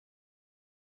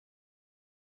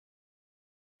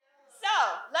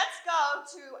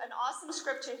to an awesome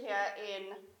scripture here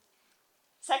in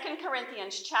 2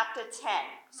 Corinthians chapter 10.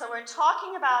 So we're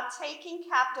talking about taking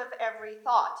captive every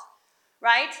thought,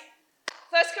 right?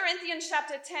 1 Corinthians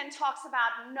chapter 10 talks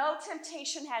about no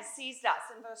temptation has seized us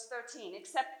in verse 13,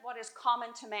 except what is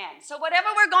common to man. So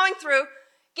whatever we're going through,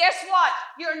 guess what?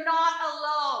 You're not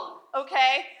alone,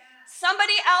 okay?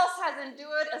 Somebody else has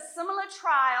endured a similar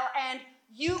trial and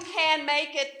you can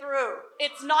make it through.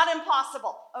 It's not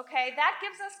impossible, okay? That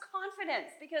gives us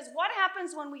confidence because what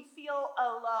happens when we feel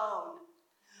alone?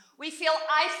 We feel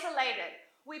isolated.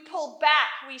 We pull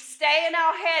back. We stay in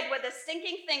our head with the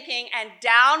stinking thinking and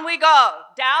down we go,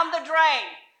 down the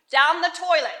drain, down the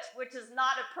toilet, which is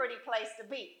not a pretty place to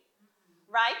be,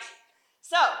 right?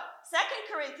 So 2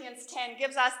 Corinthians 10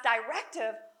 gives us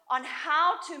directive on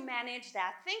how to manage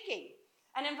that thinking.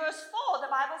 And in verse 4,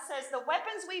 the Bible says, the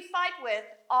weapons we fight with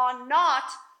are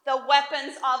not the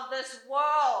weapons of this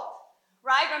world.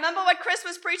 Right? Remember what Chris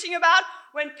was preaching about?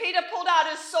 When Peter pulled out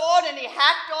his sword and he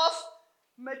hacked off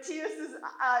Matthias's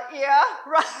ear,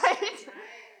 right?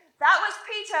 That was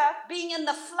Peter being in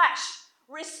the flesh,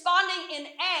 responding in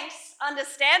angst,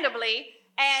 understandably,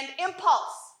 and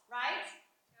impulse, right?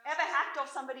 Ever hacked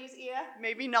off somebody's ear?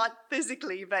 Maybe not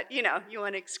physically, but you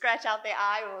want to scratch out their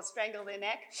eye or strangle their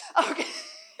neck. Okay.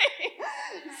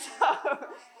 So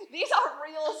these are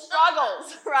real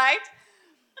struggles, right?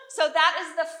 So that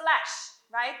is the flesh,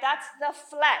 right? That's the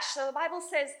flesh. So the Bible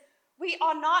says we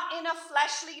are not in a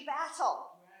fleshly battle.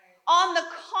 On the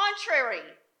contrary,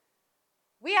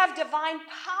 we have divine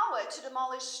power to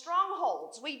demolish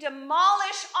strongholds. We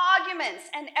demolish arguments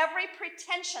and every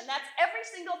pretension. That's every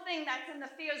single thing that's in the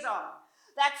fear zone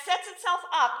that sets itself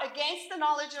up against the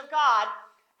knowledge of God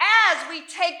as we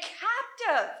take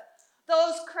captive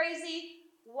those crazy,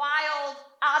 wild,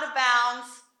 out of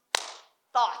bounds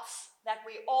thoughts that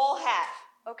we all have,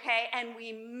 okay? And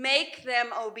we make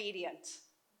them obedient.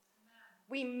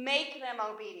 We make them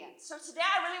obedient. So today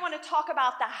I really want to talk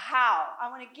about the how.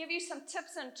 I want to give you some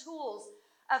tips and tools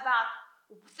about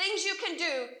things you can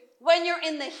do when you're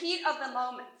in the heat of the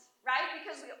moment, right?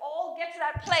 Because we all get to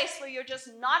that place where you're just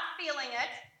not feeling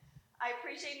it. I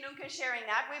appreciate Nunca sharing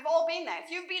that. We've all been there. If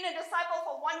you've been a disciple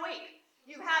for 1 week,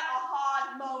 you've had a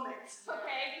hard moment,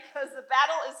 okay? Because the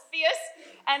battle is fierce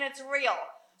and it's real.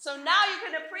 So now you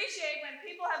can appreciate when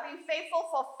people have been faithful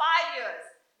for 5 years,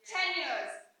 10 years,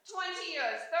 20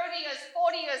 years, 30 years,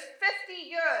 40 years, 50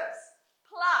 years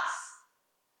plus.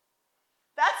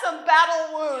 That's some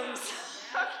battle wounds,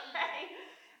 okay?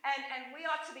 And we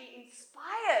ought to be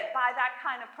inspired by that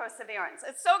kind of perseverance.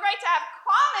 It's so great to have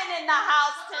Carmen in the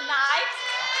house tonight.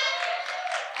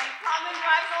 And Carmen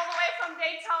drives all the way from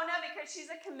Daytona because she's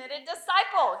a committed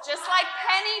disciple, just like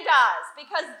Penny does,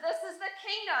 because this is the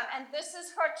kingdom and this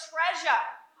is her treasure.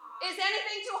 Is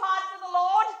anything too hard for the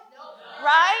Lord? No.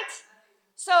 Right?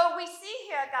 So we see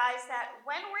here, guys, that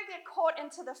when we get caught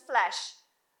into the flesh,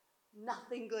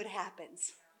 nothing good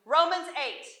happens. Romans 8. I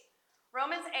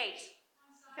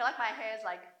feel like my hair is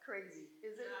like crazy.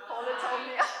 Is it? Paula told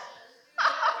me.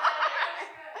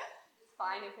 It's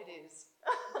fine if it is.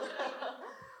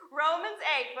 Romans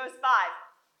 8, verse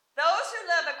 5. Those who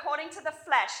live according to the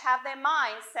flesh have their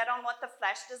minds set on what the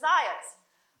flesh desires.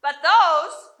 But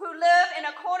those who live in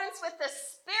accordance with the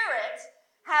Spirit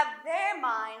have their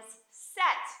minds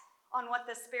set on what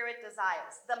the Spirit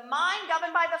desires. The mind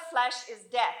governed by the flesh is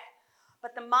death,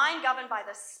 but the mind governed by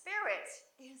the Spirit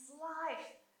is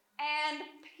life and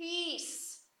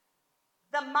peace.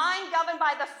 The mind governed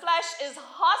by the flesh is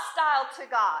hostile to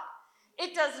God.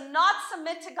 It does not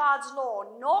submit to God's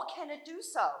law, nor can it do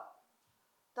so.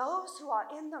 Those who are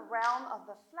in the realm of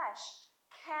the flesh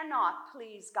cannot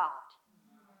please God.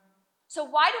 So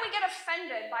why do we get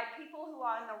offended by people who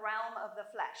are in the realm of the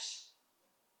flesh?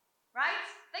 Right?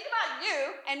 Think about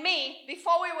you and me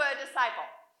before we were a disciple.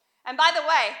 And by the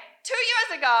way, 2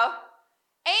 years ago,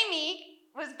 Amy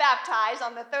was baptized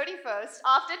on the 31st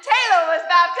after Taylor was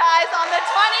baptized on the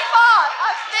 24th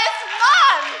of this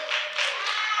month.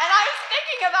 And I was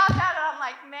thinking about that and I'm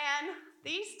like, man,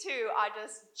 these two are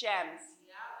just gems.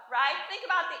 Right? Think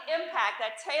about the impact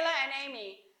that Taylor and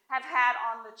Amy have had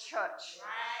on the church.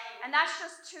 And that's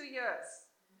just 2 years.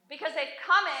 Because they've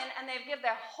come in and they've given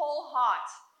their whole heart.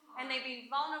 And they've been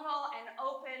vulnerable and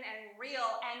open and real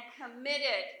and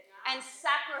committed and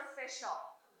sacrificial.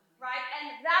 Right?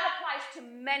 And that applies to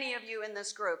many of you in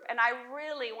this group. And I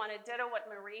really want to ditto what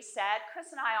Marie said.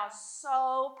 Chris and I are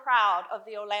so proud of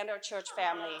the Orlando church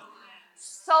family.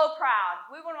 So proud.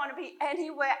 We wouldn't want to be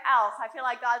anywhere else. I feel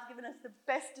like God's given us the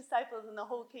best disciples in the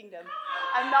whole kingdom.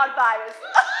 I'm not biased.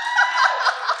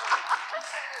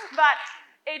 But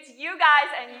It's you guys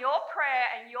and your prayer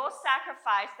and your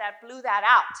sacrifice that blew that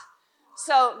out.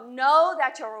 So know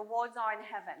that your rewards are in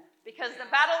heaven, because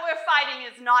the battle we're fighting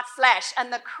is not flesh,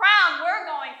 and the crown we're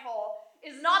going for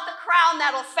is not the crown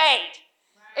that'll fade.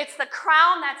 It's the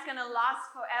crown that's going to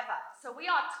last forever. So we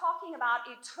are talking about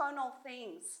eternal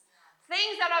things,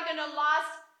 things that are going to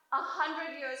last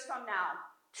 100 years from now,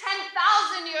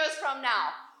 10,000 years from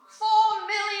now, 4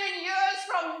 million years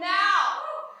from now.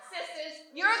 Sisters,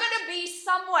 you're going to be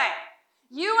somewhere.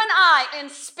 You and I, in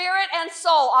spirit and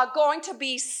soul, are going to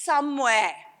be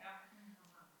somewhere.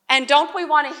 And don't we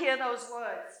want to hear those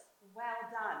words? Well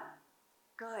done,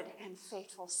 good and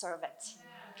faithful servant.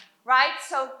 Right?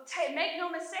 So make no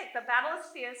mistake, the battle is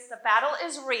fierce, the battle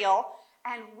is real,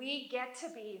 and we get to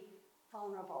be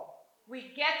vulnerable.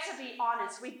 We get to be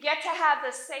honest. We get to have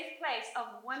the safe place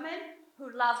of women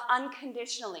who love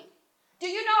unconditionally. Do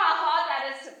you know how hard that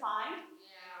is to find?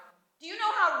 Do you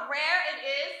know how rare it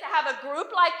is to have a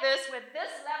group like this with this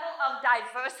level of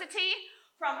diversity,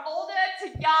 from older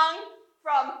to young,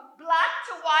 from black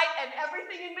to white and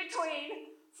everything in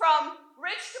between, from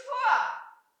rich to poor?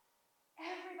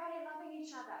 Everybody loving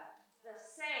each other, the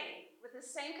same, with the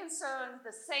same concern, the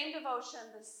same devotion,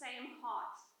 the same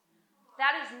heart.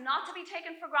 That is not to be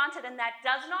taken for granted, and that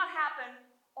does not happen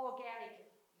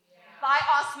organically, by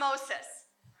osmosis.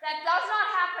 That does not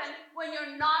happen when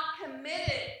you're not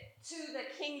committed to the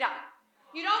kingdom.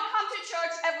 You don't come to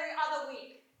church every other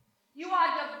week. You are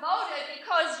devoted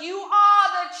because you are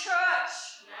the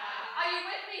church. Yeah. Are you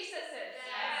with me, sisters?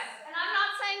 Yes. And I'm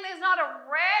not saying there's not a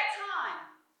rare time,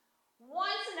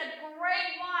 once in a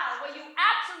great while, where you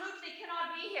absolutely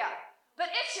cannot be here.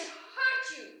 But it should hurt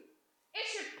you. It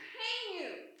should pain you.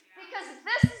 Because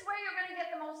this is where you're going to get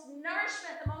the most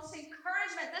nourishment, the most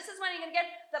encouragement. This is when you're going to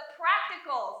get the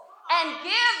practicals and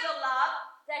give the love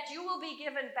that you will be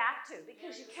given back to,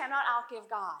 because you cannot outgive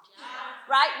God.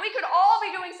 Right? We could all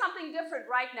be doing something different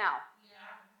right now.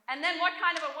 And then what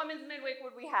kind of a women's midweek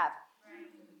would we have?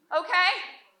 Okay?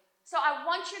 So I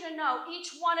want you to know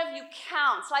each one of you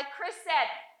counts. Like Chris said,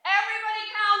 everybody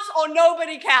counts or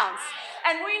nobody counts.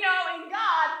 And we know in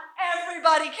God,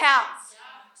 everybody counts.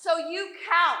 So you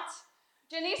count.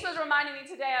 Janice was reminding me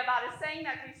today about a saying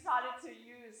that we started to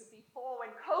use before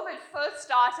when COVID first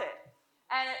started.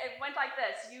 And it went like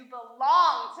this: you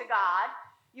belong to God,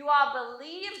 you are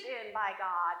believed in by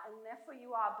God, and therefore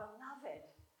you are beloved.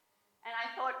 And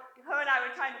I thought, her and I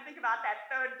were trying to think about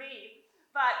that third B.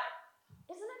 But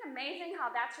isn't it amazing how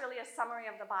that's really a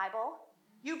summary of the Bible?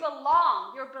 You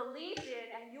belong, you're believed in,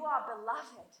 and you are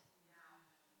beloved.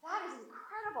 That is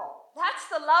incredible. That's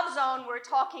the love zone we're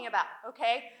talking about,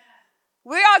 okay?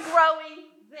 We are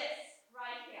growing this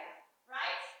right here,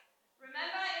 right?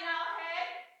 Remember, in our head,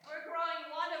 we're growing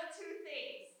one of two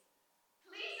things.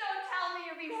 Please don't tell me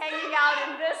you'll be hanging out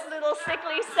in this little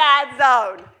sickly, sad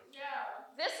zone.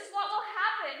 This is what will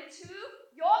happen to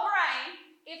your brain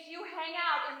if you hang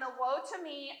out in the woe to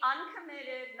me,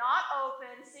 uncommitted, not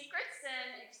open, secret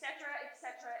sin, etc.,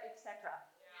 etc., etc.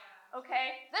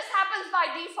 Okay? This happens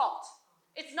by default.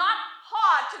 It's not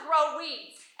hard to grow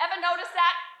weeds. Ever notice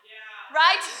that?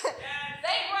 Right?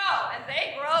 They grow, and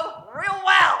they grow real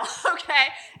well, okay?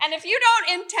 And if you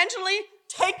don't intentionally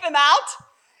take them out,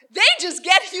 they just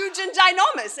get huge and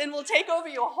ginormous and will take over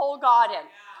your whole garden,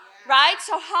 right?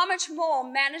 So how much more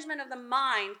management of the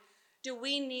mind do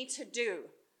we need to do,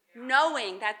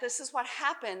 knowing that this is what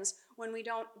happens when we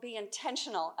don't be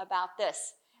intentional about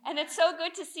this? And it's so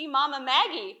good to see Mama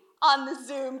Maggie on the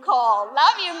Zoom call.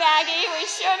 Love you, Maggie. We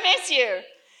sure miss you.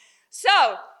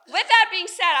 So, with that being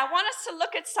said, I want us to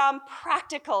look at some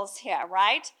practicals here,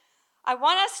 right? I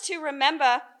want us to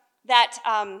remember that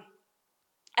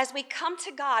as we come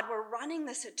to God, we're running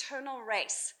this eternal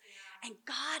race, and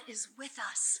God is with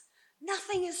us.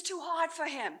 Nothing is too hard for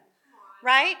him,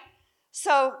 right?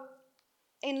 So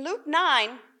in Luke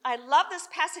 9, I love this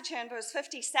passage here in verse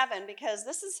 57, because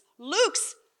this is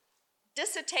Luke's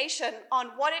dissertation on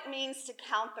what it means to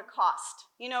count the cost.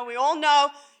 You know, we all know,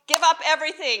 give up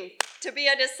everything to be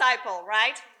a disciple,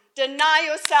 right? Deny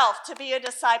yourself to be a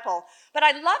disciple. But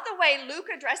I love the way Luke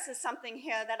addresses something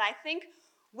here that I think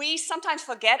we sometimes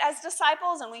forget as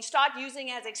disciples, and we start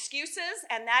using as excuses,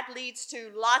 and that leads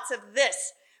to lots of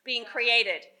this being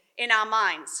created in our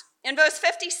minds. In verse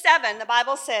 57, the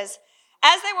Bible says,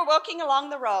 as they were walking along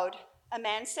the road, a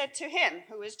man said to him,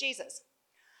 who is Jesus,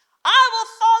 I will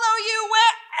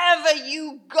follow you wherever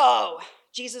you go.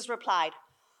 Jesus replied,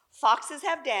 Foxes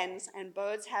have dens and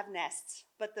birds have nests,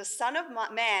 but the Son of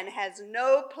Man has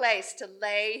no place to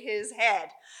lay his head.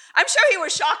 I'm sure he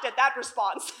was shocked at that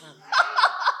response.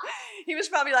 He was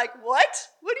probably like, what?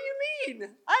 What do you mean?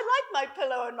 I like my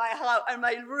pillow in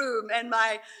my room and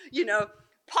my,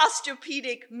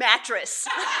 Posturepedic mattress.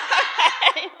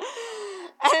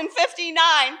 And in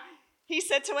 59, he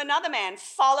said to another man,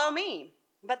 follow me.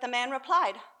 But the man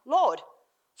replied, Lord,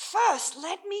 first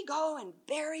let me go and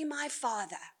bury my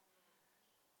father.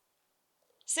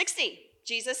 60,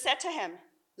 Jesus said to him,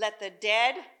 let the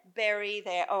dead bury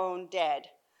their own dead,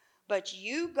 but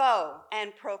you go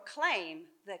and proclaim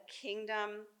the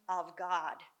kingdom of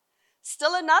God.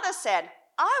 Still another said,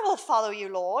 I will follow you,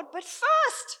 Lord, but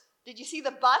first, did you see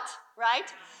the but,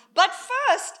 right? But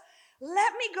first,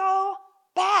 let me go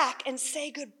back and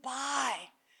say goodbye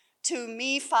to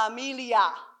mi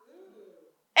familia.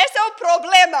 Eso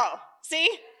problema. See?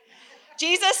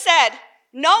 Jesus said,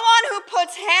 no one who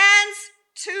puts hands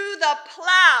to the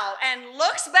plow and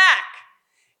looks back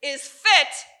is fit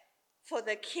for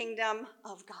the kingdom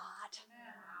of God.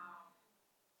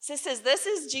 Sisters, this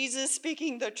is Jesus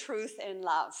speaking the truth in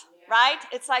love, right?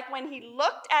 It's like when he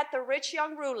looked at the rich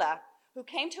young ruler who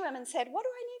came to him and said, what do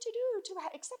I need to do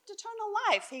to accept eternal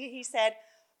life? He said,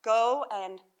 go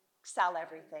and sell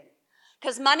everything.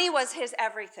 Because money was his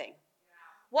everything.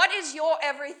 What is your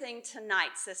everything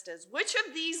tonight, sisters? Which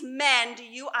of these men do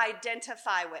you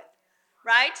identify with,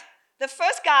 right? The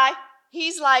first guy,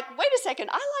 he's like, wait a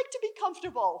second, I like to be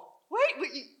comfortable.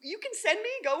 Wait, you can send me,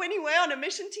 go anywhere on a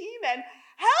mission team and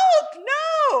help?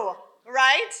 No,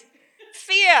 right?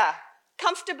 Fear,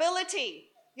 comfortability,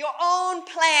 your own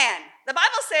plan. The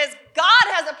Bible says God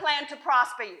has a plan to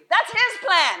prosper you. That's his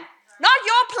plan, not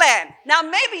your plan. Now,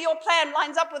 maybe your plan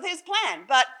lines up with his plan,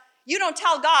 but you don't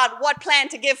tell God what plan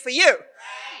to give for you.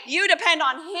 You depend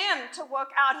on him to work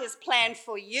out his plan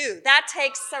for you. That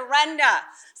takes surrender.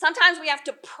 Sometimes we have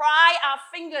to pry our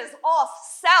fingers off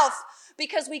self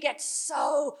because we get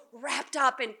so wrapped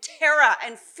up in terror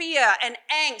and fear and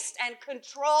angst and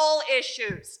control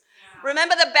issues.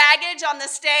 Remember the baggage on the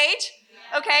stage?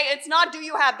 Okay, it's not do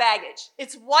you have baggage.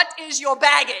 It's what is your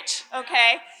baggage,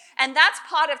 okay? And that's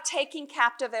part of taking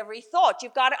captive every thought.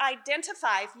 You've got to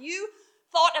identify, if you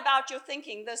thought about your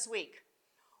thinking this week,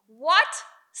 what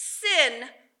sin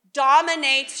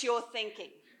dominates your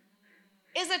thinking?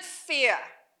 Is it fear?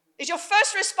 Is your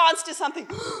first response to something,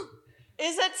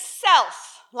 is it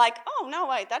self? Like, oh, no,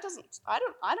 wait, I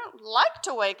don't like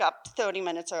to wake up 30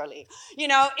 minutes early.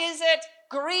 Is it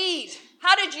greed?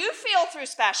 How did you feel through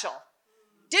special?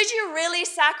 Did you really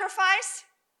sacrifice?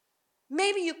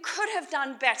 Maybe you could have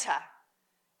done better,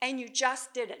 and you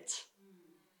just didn't.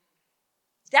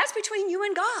 That's between you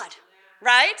and God,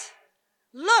 right?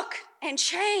 Look and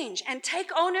change and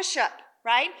take ownership,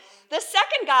 right? The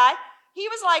second guy, he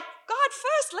was like, God,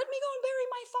 first, let me go and bury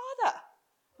my father,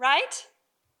 right?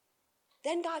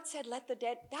 Then God said, let the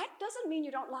dead. That doesn't mean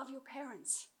you don't love your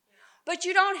parents. But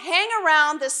you don't hang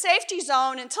around the safety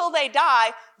zone until they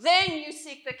die. Then you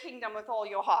seek the kingdom with all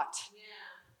your heart.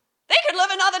 They could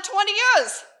live another 20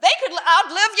 years. They could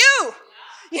outlive you.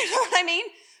 You know what I mean?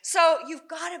 So you've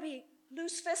got to be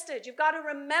loose-fisted. You've got to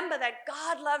remember that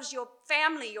God loves your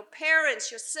family, your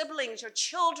parents, your siblings, your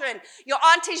children, your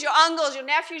aunties, your uncles, your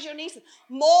nephews, your nieces,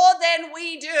 more than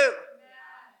we do.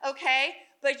 Okay?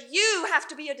 But you have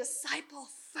to be a disciple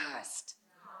first.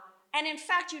 And in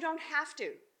fact, you don't have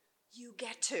to. You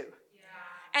get to.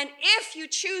 And if you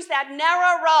choose that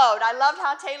narrow road, I loved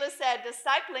how Taylor said,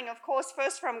 discipling, of course,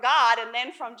 first from God and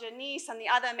then from Janice and the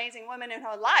other amazing women in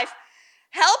her life,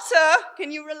 helps her. Can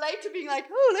you relate to being like,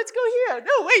 oh, let's go here.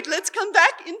 No, wait, let's come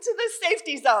back into the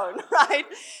safety zone, right?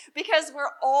 Because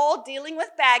we're all dealing with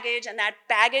baggage, and that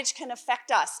baggage can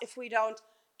affect us if we don't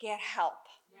get help,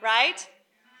 right?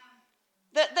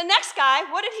 The next guy,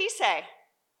 what did he say?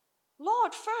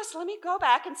 Lord, first, let me go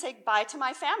back and say bye to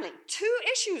my family. 2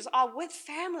 issues are with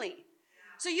family.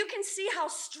 So you can see how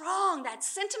strong that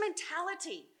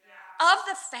sentimentality of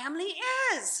the family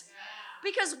is.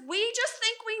 Because we just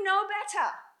think we know better,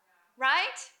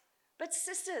 right? But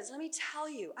sisters, let me tell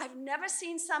you, I've never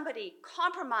seen somebody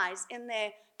compromise in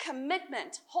their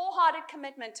commitment, wholehearted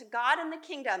commitment to God and the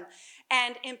kingdom,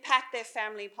 and impact their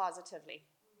family positively.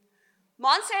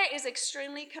 Monse is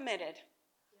extremely committed.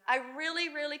 I really,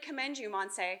 really commend you,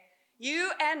 Monse.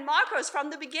 You and Marcos from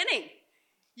the beginning.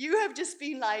 You have just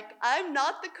been like, I'm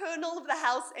not the colonel of the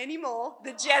house anymore,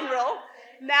 the general.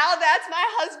 Now that's my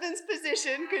husband's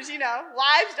position, because,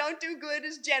 wives don't do good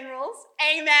as generals.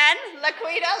 Amen.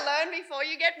 Laquita, learn before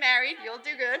you get married. You'll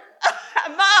do good.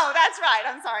 Mo, that's right.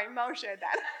 I'm sorry. Mo shared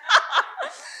that.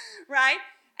 Right?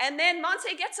 And then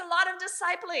Monse gets a lot of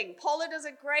discipling. Paula does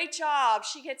a great job.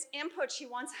 She gets input. She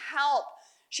wants help.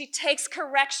 She takes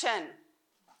correction.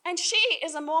 And she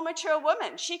is a more mature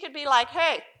woman. She could be like,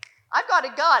 hey, I've got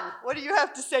a gun. What do you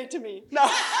have to say to me? No,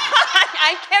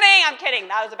 I'm kidding.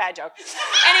 That was a bad joke.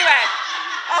 Anyway,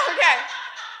 okay.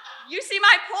 You see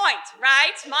my point,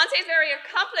 right? Monse is very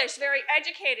accomplished, very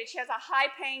educated. She has a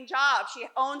high-paying job. She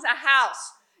owns a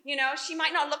house. You know, she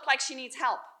might not look like she needs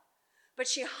help, but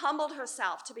she humbled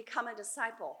herself to become a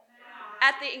disciple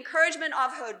at the encouragement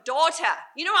of her daughter.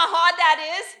 You know how hard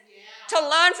that is? To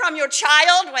learn from your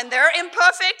child when they're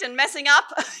imperfect and messing up,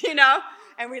 you know?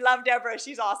 And we love Deborah.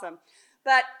 She's awesome.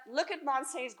 But look at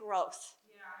Monse's growth.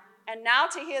 And now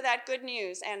to hear that good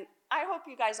news, and I hope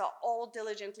you guys are all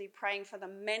diligently praying for the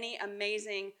many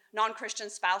amazing non-Christian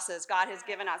spouses God has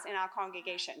given us in our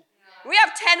congregation. We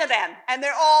have 10 of them, and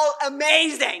they're all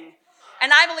amazing.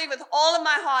 And I believe with all of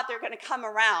my heart they're going to come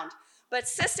around. But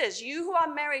sisters, you who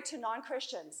are married to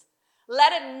non-Christians,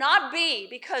 let it not be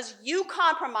because you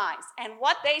compromise and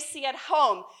what they see at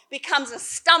home becomes a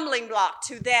stumbling block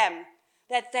to them,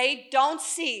 that they don't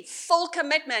see full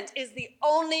commitment is the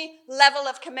only level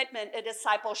of commitment a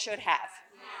disciple should have.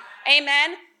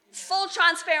 Amen? Full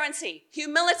transparency,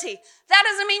 humility. That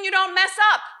doesn't mean you don't mess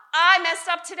up. I messed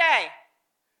up today.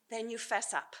 Then you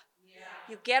fess up.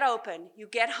 You get open, you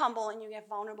get humble, and you get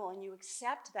vulnerable, and you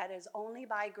accept that it is only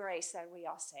by grace that we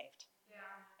are saved.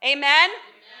 Amen?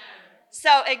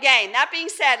 So again, that being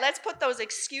said, let's put those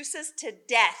excuses to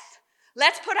death.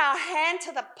 Let's put our hand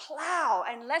to the plow,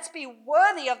 and let's be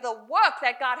worthy of the work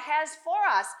that God has for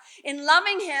us in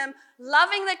loving him,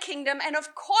 loving the kingdom, and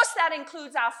of course that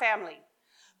includes our family.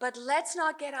 But let's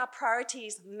not get our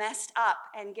priorities messed up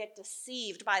and get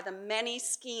deceived by the many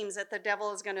schemes that the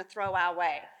devil is going to throw our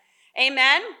way.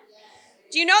 Amen?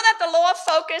 Do you know that the law of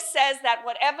focus says that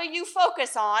whatever you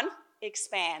focus on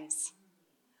expands?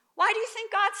 Why do you think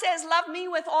God says, love me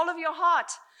with all of your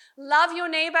heart? Love your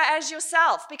neighbor as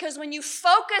yourself. Because when you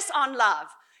focus on love,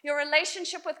 your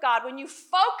relationship with God, when you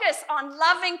focus on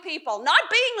loving people, not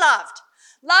being loved,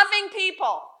 loving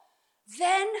people,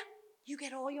 then you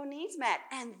get all your needs met.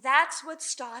 And that's what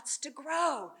starts to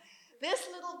grow. This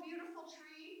little beautiful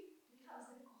tree becomes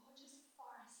a gorgeous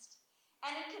forest.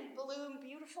 And it can bloom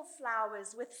beautiful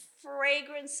flowers with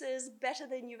fragrances better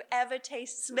than you've ever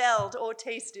smelled or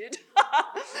tasted.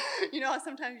 You know how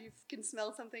sometimes you can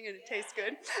smell something and it tastes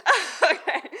good?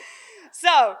 Okay.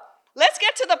 So let's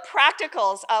get to the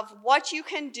practicals of what you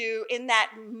can do in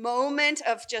that moment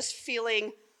of just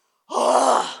feeling,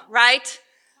 right?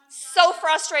 So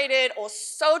frustrated or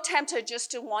so tempted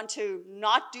just to want to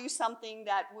not do something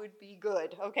that would be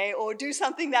good, okay? Or do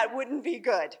something that wouldn't be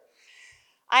good.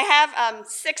 I have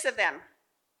 6 of them.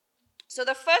 So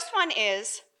the first one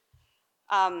is,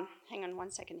 hang on one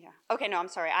second here. Okay, no, I'm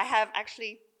sorry. I have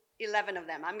actually 11 of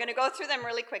them. I'm going to go through them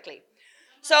really quickly.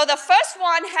 So the first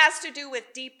one has to do with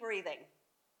deep breathing.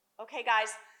 Okay, guys,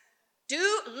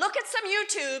 look at some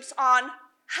YouTubes on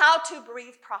how to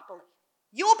breathe properly.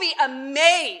 You'll be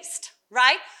amazed,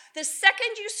 right? The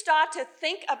second you start to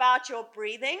think about your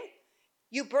breathing,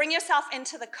 you bring yourself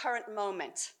into the current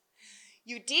moment.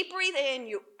 You deep breathe in,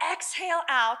 you exhale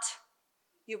out,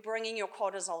 you're bringing your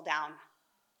cortisol down.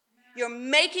 You're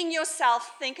making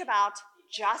yourself think about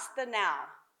just the now.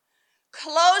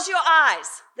 Close your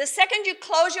eyes. The second you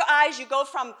close your eyes, you go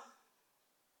from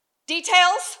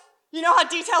details. You know how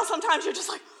details sometimes you're just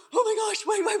like, oh my gosh,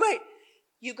 wait.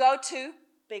 You go to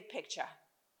big picture.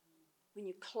 When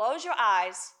you close your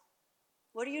eyes,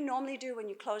 what do you normally do when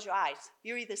you close your eyes?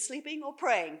 You're either sleeping or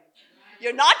praying.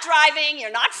 You're not driving,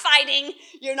 you're not fighting,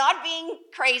 you're not being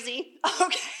crazy,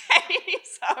 okay?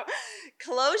 So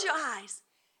close your eyes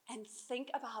and think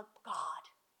about God.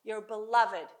 You're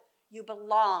beloved, you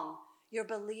belong, you're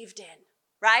believed in,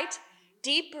 right?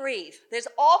 Deep breathe. There's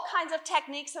all kinds of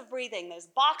techniques of breathing. There's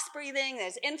box breathing,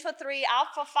 there's in for 3,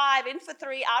 out for 5, in for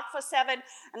 3, out for 7,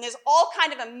 and there's all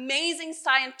kind of amazing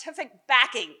scientific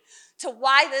backing to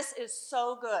why this is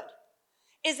so good.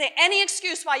 Is there any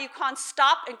excuse why you can't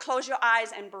stop and close your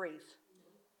eyes and breathe?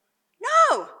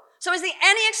 No. So is there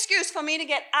any excuse for me to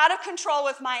get out of control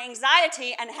with my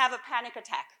anxiety and have a panic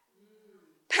attack?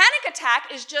 Panic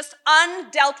attack is just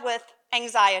undealt with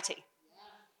anxiety.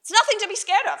 It's nothing to be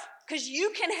scared of because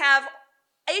you can have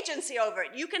agency over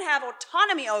it. You can have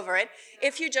autonomy over it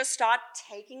if you just start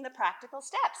taking the practical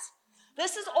steps.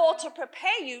 This is all to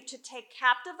prepare you to take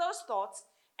captive those thoughts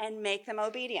and make them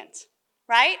obedient,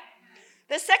 right?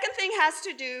 The second thing has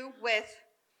to do with,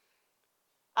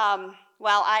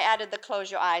 I added the close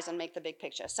your eyes and make the big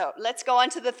picture. So let's go on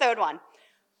to the third one.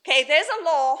 Okay, there's a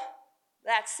law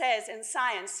that says in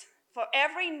science for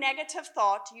every negative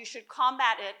thought, you should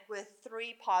combat it with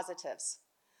 3 positives.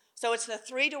 So it's the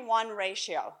 3-to-1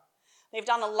 ratio. They've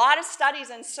done a lot of studies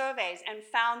and surveys and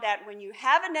found that when you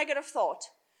have a negative thought,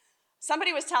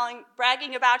 somebody was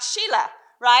bragging about Sheila,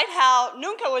 right? How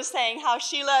Nunca was saying how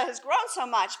Sheila has grown so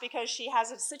much because she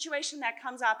has a situation that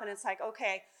comes up and it's like,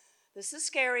 okay, this is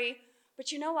scary,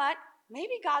 but you know what?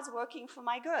 Maybe God's working for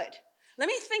my good. Let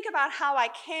me think about how I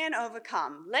can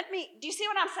overcome. Do you see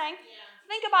what I'm saying? Yeah.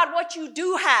 Think about what you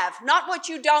do have, not what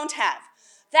you don't have.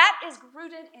 That is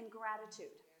rooted in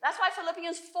gratitude. That's why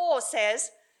Philippians 4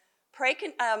 says, pray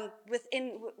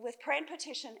with prayer and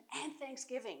petition and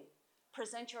thanksgiving.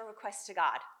 Present your requests to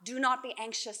God. Do not be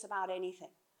anxious about anything,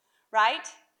 right?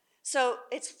 So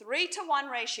it's 3-to-1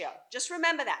 ratio. Just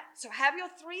remember that. So have your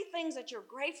 3 things that you're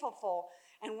grateful for,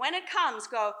 and when it comes,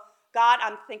 go, God,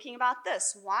 I'm thinking about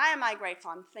this. Why am I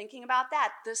grateful? I'm thinking about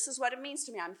that. This is what it means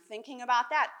to me. I'm thinking about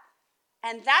that.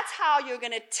 And that's how you're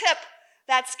going to tip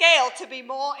that scale to be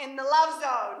more in the love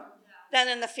zone than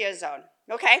in the fear zone,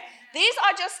 okay? These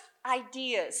are just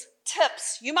ideas,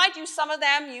 tips. You might use some of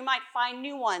them. You might find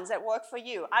new ones that work for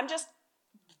you. I'm just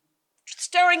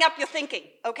stirring up your thinking,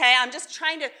 okay? I'm just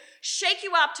trying to shake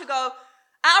you up to go,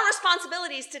 our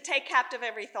responsibility is to take captive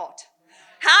every thought.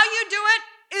 How you do it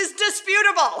is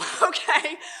disputable,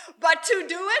 okay? But to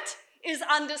do it is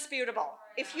undisputable.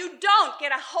 If you don't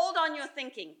get a hold on your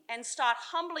thinking and start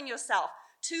humbling yourself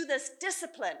to this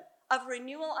discipline of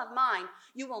renewal of mind,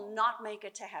 you will not make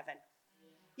it to heaven.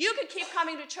 You could keep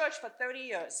coming to church for 30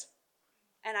 years,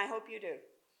 and I hope you do.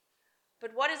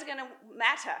 But what is it going to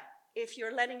matter if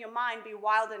you're letting your mind be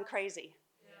wild and crazy?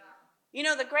 You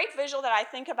know, the great visual that I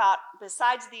think about,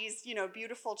 besides these,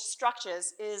 beautiful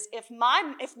structures, is if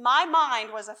my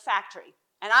mind was a factory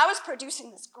and I was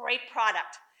producing this great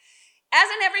product. As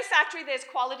in every factory, there's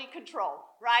quality control,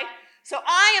 right? So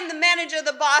I am the manager,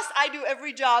 the boss. I do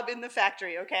every job in the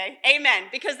factory, okay? Amen.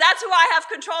 Because that's who I have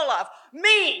control of.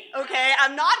 Me, okay?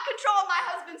 I'm not in control of my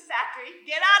husband's factory.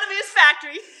 Get out of his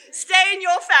factory. Stay in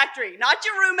your factory. Not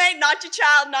your roommate, not your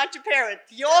child, not your parent.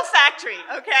 Your factory,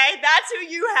 okay? That's who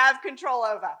you have control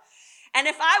over. And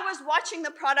if I was watching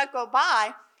the product go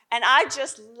by and I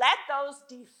just let those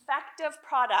defective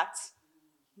products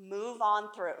move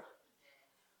on through,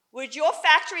 would your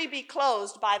factory be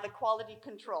closed by the quality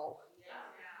control?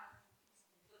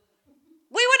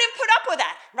 We wouldn't put up with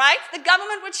that, right? The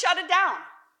government would shut it down.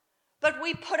 But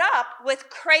we put up with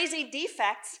crazy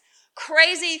defects,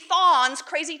 crazy thorns,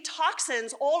 crazy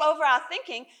toxins all over our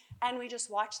thinking, and we just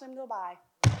watch them go by.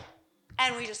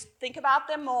 And we just think about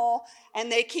them more, and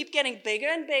they keep getting bigger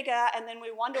and bigger, and then we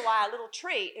wonder why our little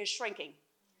tree is shrinking.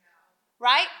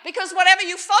 Right? Because whatever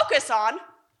you focus on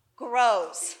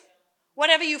grows.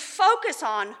 Whatever you focus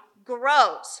on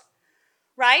grows,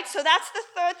 right? So that's the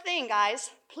 3rd thing, guys.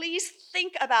 Please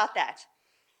think about that.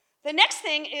 The next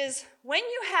thing is when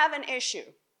you have an issue,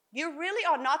 you really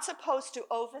are not supposed to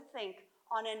overthink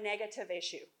on a negative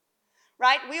issue,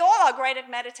 right? We all are great at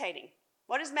meditating.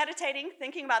 What is meditating?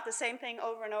 Thinking about the same thing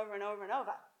over and over and over and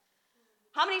over.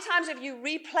 How many times have you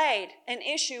replayed an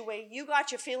issue where you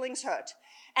got your feelings hurt?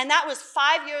 And that was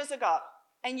 5 years ago,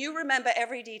 and you remember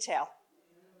every detail.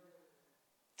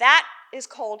 That is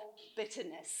called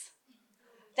bitterness.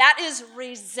 That is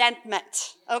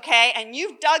resentment, okay? And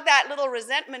you've dug that little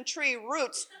resentment tree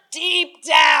roots deep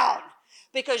down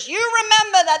because you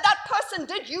remember that person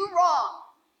did you wrong.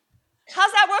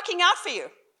 How's that working out for you?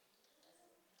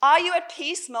 Are you at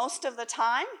peace most of the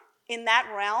time in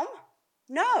that realm?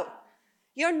 No,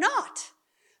 you're not.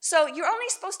 So you're only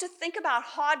supposed to think about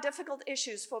hard, difficult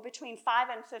issues for between 5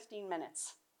 and 15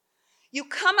 minutes. You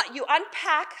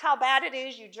unpack how bad it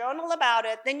is, you journal about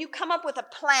it, then you come up with a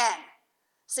plan.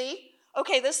 See?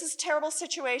 Okay, this is a terrible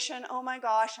situation. Oh my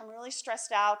gosh, I'm really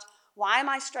stressed out. Why am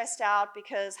I stressed out?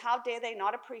 Because how dare they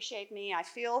not appreciate me? I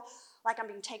feel like I'm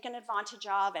being taken advantage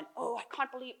of, and I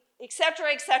can't believe, etc.,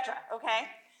 okay?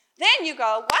 Then you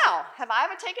go, wow, have I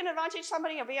ever taken advantage of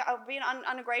somebody of being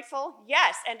ungrateful?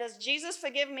 Yes. And does Jesus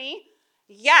forgive me?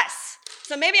 Yes.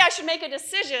 So maybe I should make a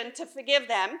decision to forgive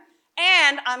them,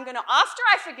 and after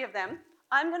I forgive them,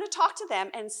 I'm going to talk to them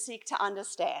and seek to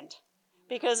understand.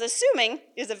 Because assuming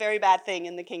is a very bad thing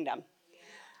in the kingdom.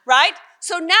 Right?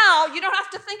 So now you don't have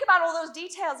to think about all those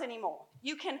details anymore.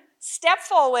 You can step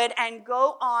forward and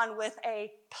go on with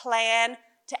a plan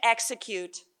to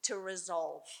execute, to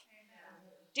resolve.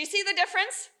 Do you see the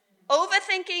difference?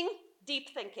 Overthinking, deep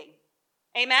thinking.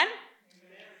 Amen?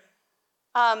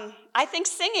 I think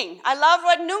singing. I love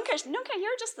what Nunca,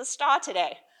 you're just the star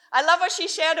today. I love what she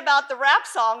shared about the rap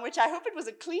song, which I hope it was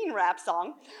a clean rap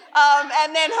song,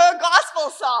 and then her gospel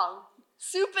song.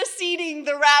 superseding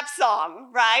the rap song,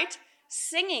 right?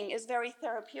 Singing is very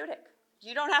therapeutic.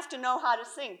 You don't have to know how to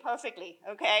sing perfectly,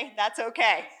 okay? That's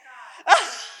okay.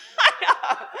 I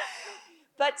know.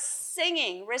 But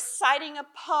singing, reciting a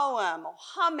poem,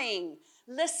 humming,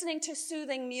 listening to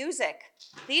soothing music,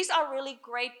 these are really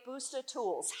great booster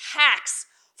tools, hacks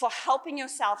for helping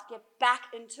yourself get back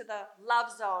into the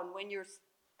love zone when you're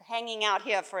hanging out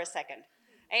here for a second.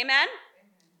 Amen?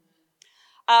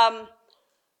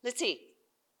 Let's see.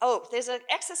 Oh, there's an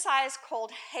exercise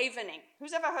called havening.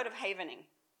 Who's ever heard of havening?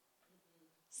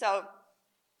 So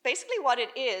basically what it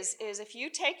is if you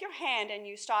take your hand and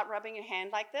you start rubbing your hand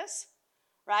like this,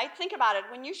 right? Think about it.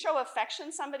 When you show affection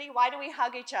to somebody, why do we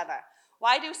hug each other?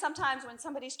 Why do sometimes when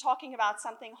somebody's talking about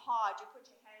something hard, you put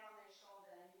your hand on their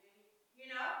shoulder and you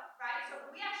know, right? So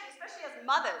we actually, especially as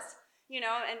mothers,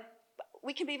 and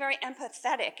we can be very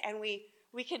empathetic and we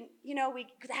can,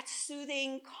 that's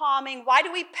soothing, calming. Why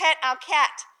do we pet our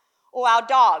cat or our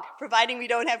dog, providing we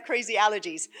don't have crazy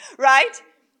allergies, right?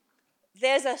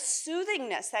 There's a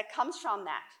soothingness that comes from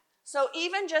that. So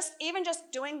even just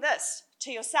doing this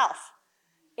to yourself,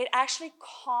 it actually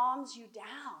calms you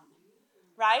down,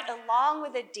 right? Along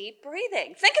with a deep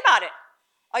breathing. Think about it.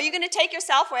 Are you going to take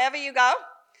yourself wherever you go?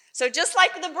 So just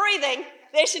like the breathing,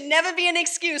 there should never be an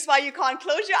excuse why you can't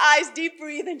close your eyes, deep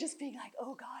breathe, and just being like,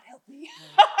 oh, God, help me.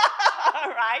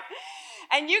 Right?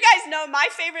 And you guys know my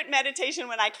favorite meditation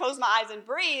when I close my eyes and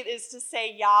breathe is to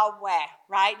say Yahweh,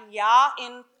 right?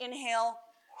 Inhale,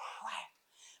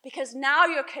 because now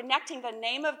you're connecting the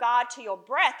name of God to your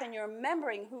breath and you're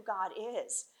remembering who God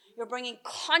is. You're bringing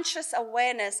conscious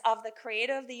awareness of the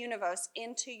creator of the universe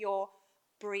into your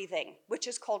breathing, which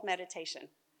is called meditation.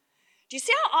 Do you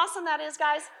see how awesome that is,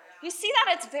 guys? You see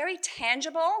that it's very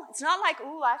tangible? It's not like,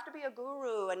 I have to be a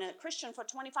guru and a Christian for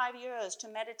 25 years to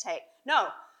meditate. No.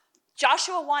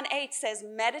 Joshua 1:8 says,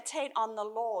 meditate on the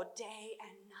Lord day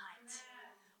and night.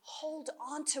 Hold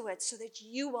on to it so that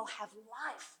you will have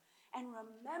life and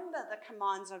remember the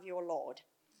commands of your Lord,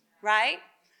 right?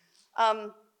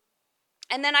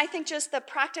 And then I think just the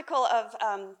practical of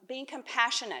being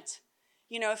compassionate.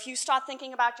 If you start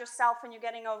thinking about yourself and you're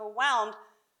getting overwhelmed,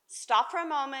 stop for a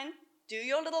moment, do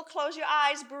your little close your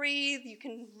eyes, breathe. You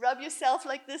can rub yourself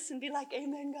like this and be like,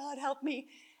 amen, God, help me.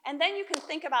 And then you can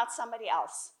think about somebody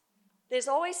else. There's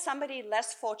always somebody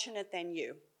less fortunate than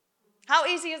you. How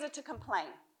easy is it to complain,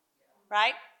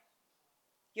 right?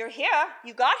 You're here,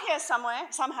 you got here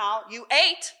somehow, you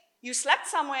ate, you slept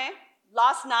somewhere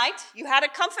last night, you had a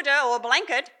comforter or a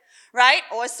blanket, right?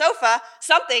 Or a sofa,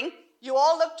 something. You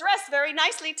all look dressed very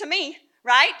nicely to me,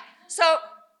 right? So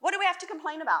what do we have to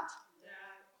complain about?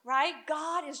 Right?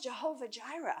 God is Jehovah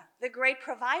Jireh, the great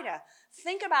provider.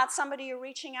 Think about somebody you're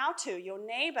reaching out to, your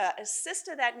neighbor, a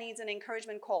sister that needs an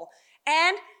encouragement call.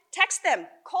 And text them,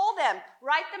 call them,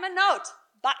 write them a note.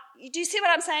 But do you see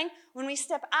what I'm saying? When we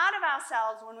step out of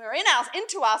ourselves, when we're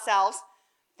into ourselves,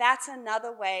 that's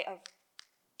another way of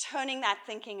turning that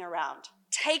thinking around,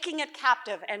 taking it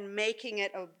captive and making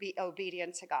it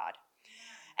obedient to God.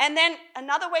 And then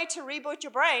another way to reboot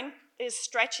your brain is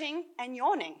stretching and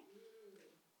yawning.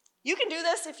 You can do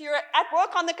this if you're at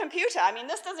work on the computer. I mean,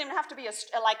 this doesn't even have to be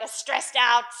like a stressed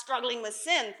out, struggling with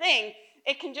sin thing.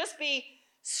 It can just be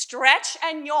stretch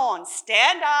and yawn.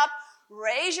 Stand up,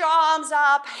 raise your arms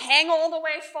up, hang all the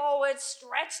way forward,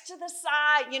 stretch to the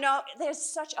side.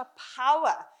 There's such a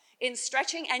power in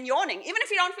stretching and yawning. Even if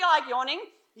you don't feel like yawning,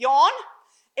 yawn.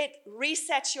 It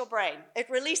resets your brain. It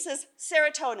releases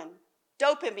serotonin,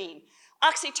 dopamine,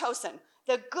 oxytocin,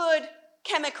 the good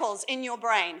chemicals in your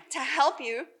brain to help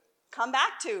you come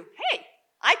back to, hey,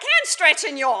 I can stretch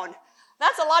and yawn.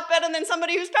 That's a lot better than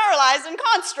somebody who's paralyzed and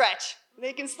can't stretch.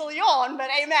 They can still yawn, but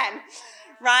amen,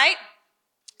 right?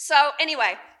 So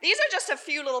anyway, these are just a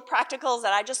few little practicals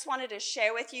that I just wanted to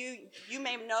share with you. You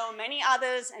may know many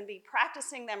others and be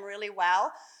practicing them really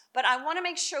well, but I want to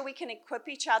make sure we can equip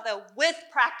each other with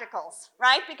practicals,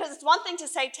 right? Because it's one thing to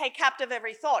say, take captive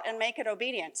every thought and make it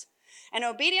obedient. And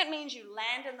obedient means you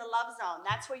land in the love zone.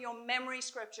 That's where your memory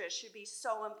scriptures should be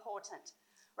so important,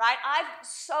 right? I've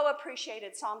so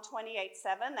appreciated Psalm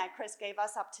 28:7 that Chris gave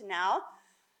us up to now.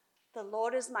 The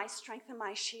Lord is my strength and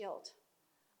my shield.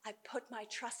 I put my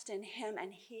trust in him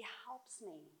and he helps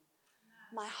me.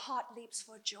 My heart leaps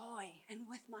for joy, and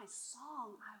with my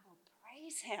song I will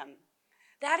praise him.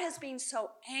 That has been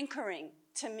so anchoring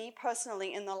to me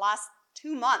personally in the last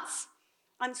 2 months.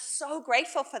 I'm so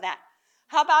grateful for that.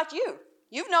 How about you?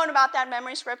 You've known about that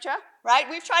memory scripture, right?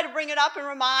 We've tried to bring it up and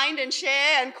remind and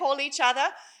share and call each other.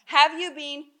 Have you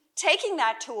been taking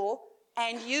that tool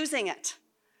and using it,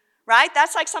 right?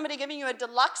 That's like somebody giving you a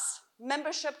deluxe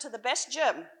membership to the best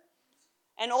gym.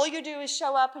 And all you do is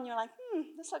show up and you're like,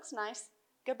 this looks nice.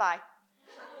 Goodbye.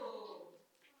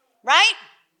 Right?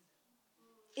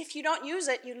 If you don't use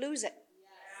it, you lose it.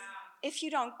 If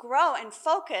you don't grow and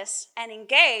focus and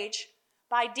engage,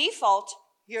 by default,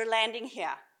 you're landing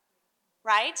here.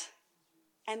 Right?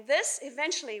 And this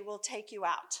eventually will take you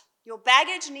out. Your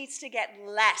baggage needs to get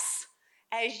less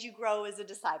as you grow as a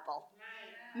disciple.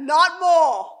 Not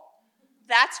more.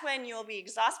 That's when you'll be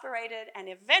exasperated, and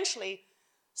eventually,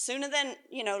 sooner than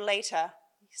later,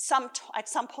 at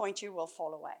some point you will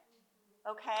fall away.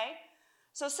 Okay?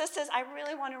 So sisters, I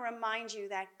really want to remind you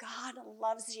that God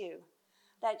loves you,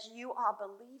 that you are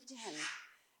believed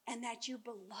in, and that you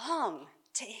belong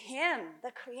to him.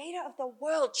 The creator of the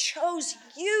world chose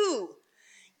you.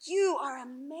 You are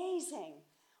amazing.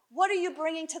 What are you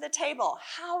bringing to the table?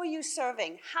 How are you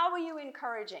serving? How are you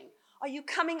encouraging? Are you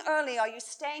coming early? Are you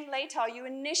staying later? Are you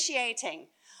initiating?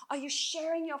 Are you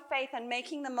sharing your faith and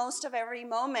making the most of every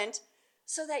moment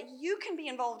so that you can be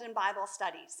involved in Bible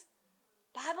studies?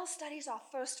 Bible studies are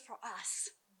first for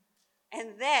us, and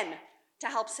then to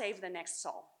help save the next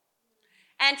soul.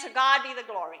 And to God be the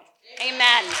glory.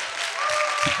 Amen.